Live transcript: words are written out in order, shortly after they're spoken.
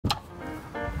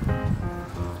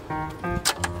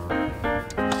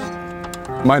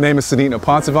My name is Sanithna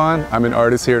Phansavanh. I'm an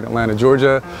artist here in Atlanta,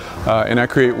 Georgia, and I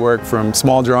create work from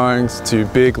small drawings to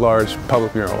big, large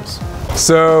public murals.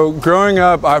 So growing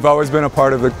up, I've always been a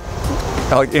part of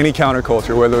any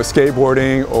counterculture, whether it was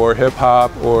skateboarding or hip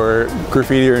hop or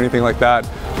graffiti or anything like that.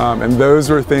 And those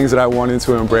were things that I wanted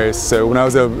to embrace. So when I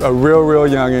was a real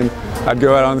youngin', I'd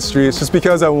go out on the streets just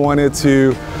because I wanted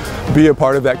to be a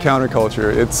part of that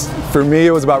counterculture. For me,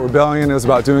 it was about rebellion. It was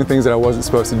about doing things that I wasn't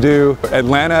supposed to do.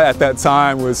 Atlanta at that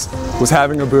time was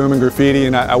having a boom in graffiti,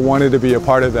 and I wanted to be a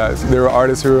part of that. There were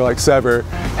artists who were like Sever,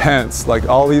 Hence, like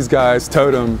all these guys,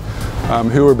 Totem,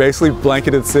 who were basically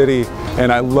blanketed the city,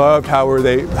 and I loved how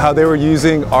they were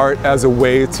using art as a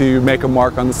way to make a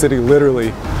mark on the city,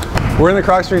 literally. We're in the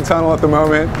Krog Street tunnel at the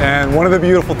moment, and one of the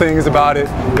beautiful things about it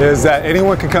is that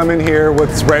anyone can come in here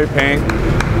with spray paint.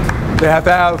 They have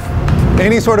to have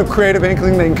any sort of creative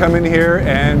inkling. They can come in here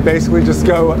and basically just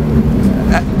go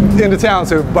into town.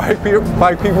 So bike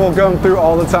people come through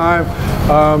all the time.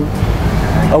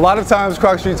 A lot of times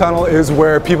Krog Street Tunnel is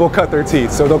where people cut their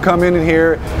teeth. So they'll come in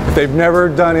here, if they've never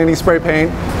done any spray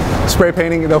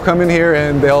painting, they'll come in here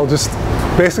and they'll just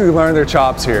basically learn their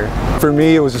chops here. For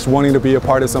me, it was just wanting to be a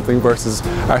part of something versus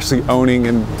actually owning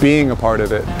and being a part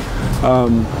of it.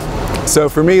 So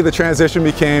for me, the transition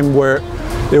became where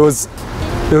it was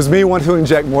me wanting to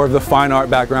inject more of the fine art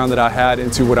background that I had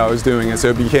into what I was doing, and so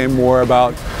it became more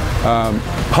about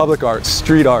public art,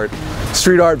 street art.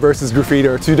 Street art versus graffiti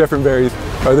are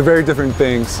they're very different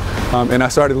things, and I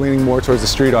started leaning more towards the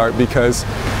street art because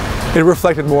it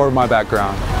reflected more of my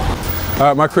background.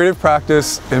 My creative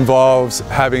practice involves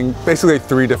having basically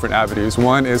 3 different avenues.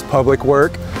 One is public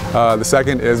work, the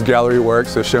second is gallery work,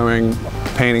 so showing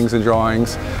paintings and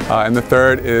drawings, and the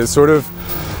third is sort of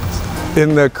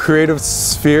in the creative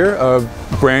sphere of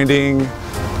branding,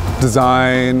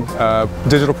 design,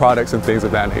 digital products and things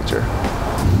of that nature.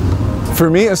 For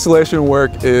me, installation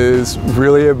work is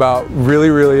really about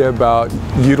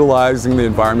utilizing the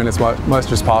environment as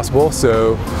much as possible.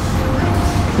 So,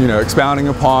 expounding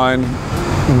upon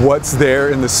what's there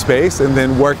in the space and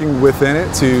then working within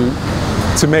it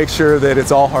to make sure that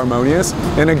it's all harmonious.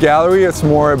 In a gallery, it's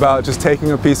more about just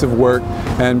taking a piece of work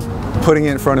and putting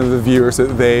it in front of the viewer so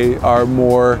that they are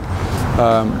more,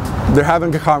 they're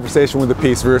having a conversation with the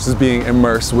piece versus being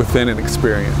immersed within an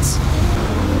experience.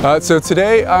 So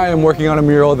today I am working on a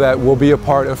mural that will be a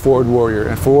part of Forward Warrior.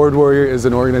 And Forward Warrior is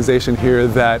an organization here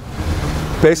that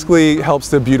basically helps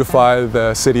to beautify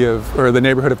the the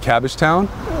neighborhood of Cabbagetown.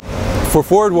 For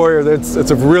Forward Warrior, it's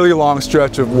a really long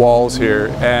stretch of walls here,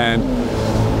 and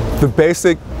the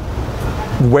basic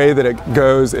way that it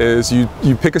goes is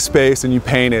you pick a space and you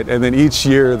paint it, and then each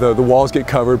year the walls get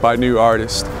covered by new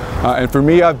artists. And for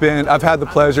me, I've had the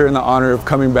pleasure and the honor of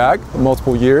coming back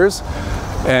multiple years,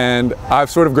 and I've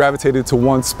sort of gravitated to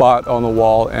one spot on the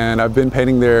wall, and I've been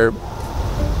painting there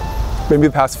maybe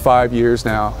the past 5 years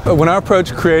now. When I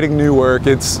approach creating new work,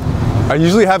 I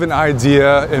usually have an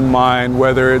idea in mind,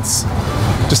 whether it's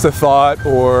just a thought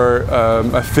or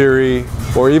a theory,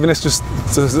 or even it's just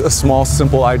a small,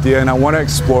 simple idea, and I want to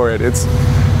explore it.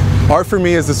 Art for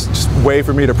me is this just way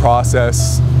for me to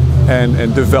process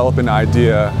and develop an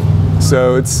idea.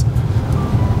 So it's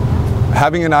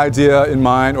having an idea in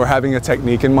mind or having a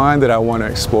technique in mind that I want to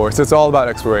explore. So it's all about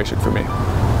exploration for me.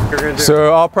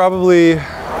 So I'll probably,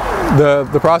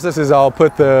 the process is I'll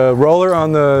put the roller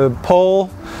on the pole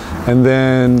and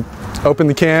then open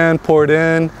the can, pour it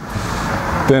in.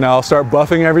 Then I'll start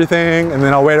buffing everything, and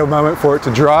then I'll wait a moment for it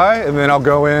to dry, and then I'll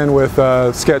go in with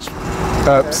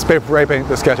spray paint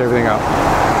to sketch everything out.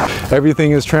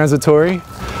 Everything is transitory,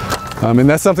 and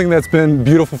that's something that's been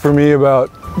beautiful for me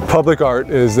about public art,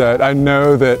 is that I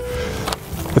know that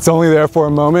it's only there for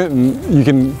a moment and you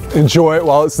can enjoy it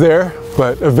while it's there,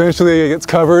 but eventually it gets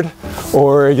covered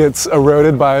or it gets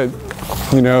eroded by,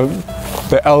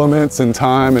 the elements and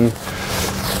time and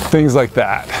things like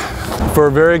that. For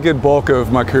a very good bulk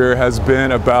of my career has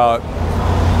been about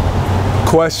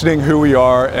questioning who we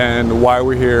are and why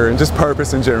we're here and just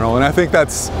purpose in general. And I think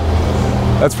that's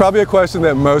probably a question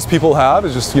that most people have,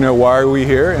 is just, why are we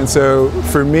here? And so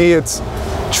for me, it's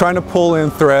trying to pull in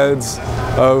threads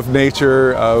of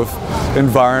nature, of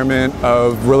environment,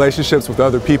 of relationships with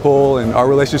other people and our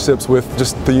relationships with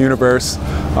just the universe.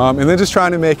 And then just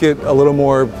trying to make it a little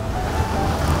more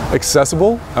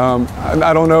accessible.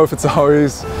 I don't know if it's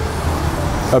always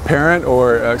apparent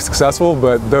or successful,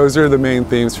 but those are the main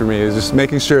themes for me, is just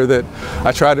making sure that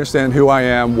I try to understand who I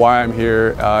am, why I'm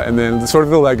here, and then sort of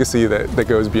the legacy that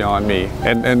goes beyond me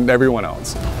and everyone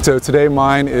else. So today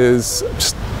mine is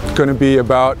just going to be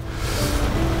about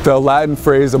the Latin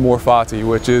phrase amor fati,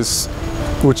 which is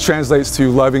which translates to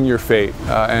loving your fate.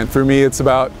 And for me, it's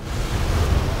about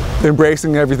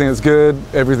embracing everything that's good,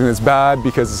 everything that's bad,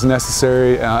 because it's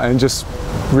necessary, and just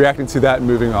reacting to that and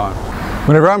moving on.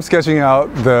 Whenever I'm sketching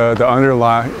out the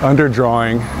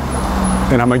underdrawing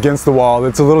and I'm against the wall,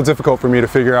 it's a little difficult for me to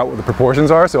figure out what the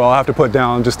proportions are, so I'll have to put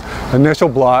down just initial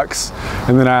blocks,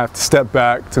 and then I have to step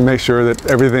back to make sure that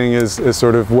everything is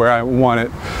sort of where I want it.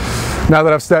 Now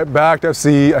that I've stepped back, I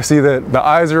see that the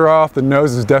eyes are off, the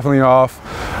nose is definitely off.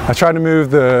 I try to move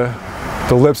the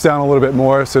lips down a little bit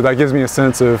more, so that gives me a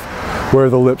sense of where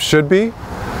the lips should be.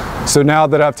 So now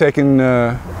that I've taken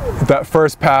that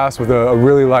first pass with a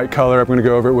really light color, I'm going to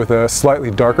go over it with a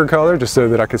slightly darker color, just so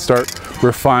that I could start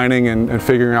refining and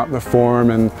figuring out the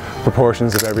form and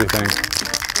proportions of everything.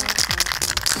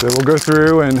 So we'll go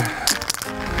through and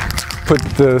put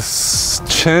this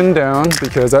chin down,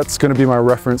 because that's going to be my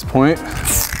reference point.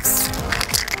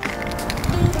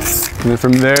 And then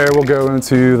from there we'll go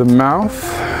into the mouth.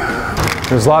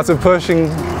 There's lots of pushing,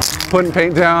 putting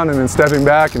paint down and then stepping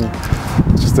back, and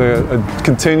just a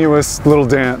continuous little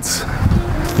dance.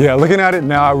 Yeah, looking at it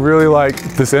now, I really like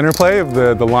this interplay of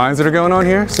the lines that are going on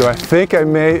here. So I think I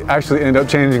may actually end up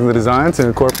changing the design to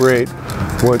incorporate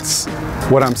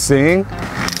what I'm seeing.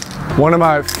 One of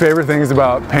my favorite things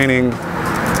about painting,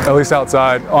 at least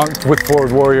outside with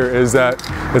Forward Warrior, is that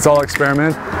it's all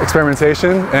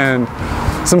experimentation, and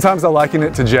sometimes I liken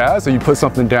it to jazz. So you put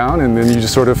something down and then you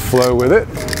just sort of flow with it.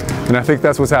 And I think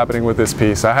that's what's happening with this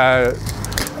piece. I had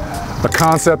a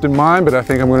concept in mind, but I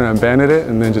think I'm going to abandon it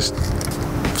and then just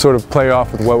sort of play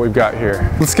off with what we've got here.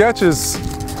 The sketch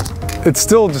it's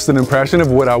still just an impression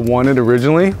of what I wanted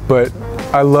originally, but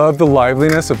I love the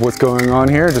liveliness of what's going on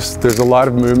here. There's a lot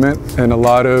of movement and a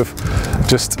lot of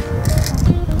just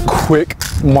quick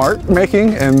mark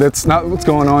making, and that's not what's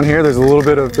going on here. There's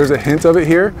a hint of it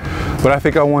here, but I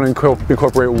think I want to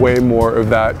incorporate way more of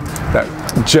that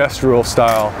gestural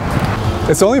style.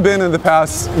 It's only been in the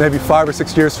past maybe 5 or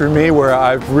 6 years for me where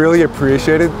I've really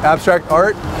appreciated abstract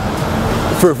art.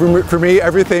 For me,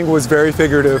 everything was very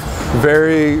figurative,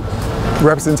 very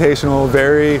representational,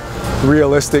 very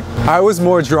realistic. I was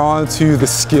more drawn to the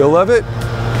skill of it.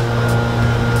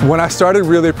 When I started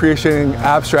really appreciating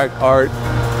abstract art,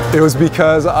 it was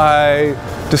because I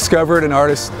discovered an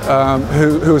artist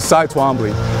who was Cy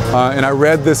Twombly. And I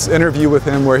read this interview with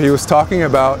him where he was talking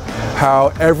about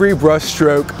how every brush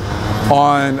stroke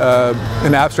on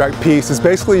an abstract piece is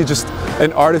basically just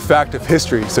an artifact of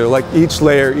history. So like each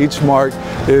layer, each mark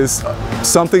is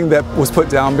something that was put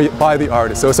down by the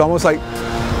artist. So it's almost like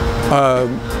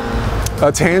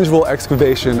a tangible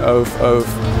excavation of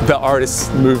the artist's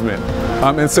movement.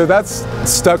 And so that's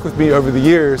stuck with me over the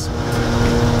years.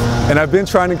 And I've been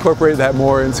trying to incorporate that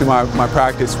more into my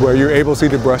practice, where you're able to see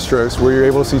the brush strokes, where you're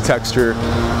able to see texture.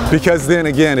 Because then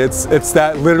again, it's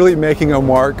that literally making a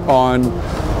mark on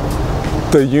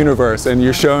the universe, and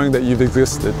you're showing that you've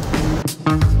existed.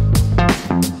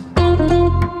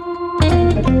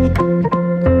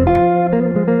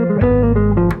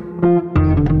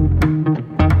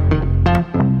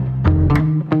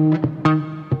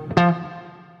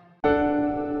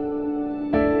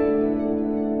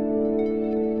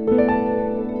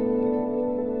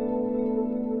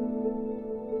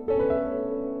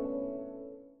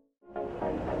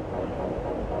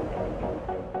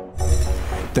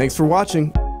 Thanks for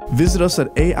watching. Visit us at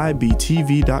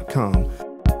aibtv.com.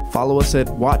 Follow us at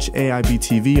Watch AIB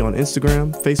TV on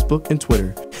Instagram, Facebook, and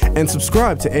Twitter. And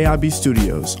subscribe to AIB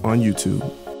Studios on YouTube.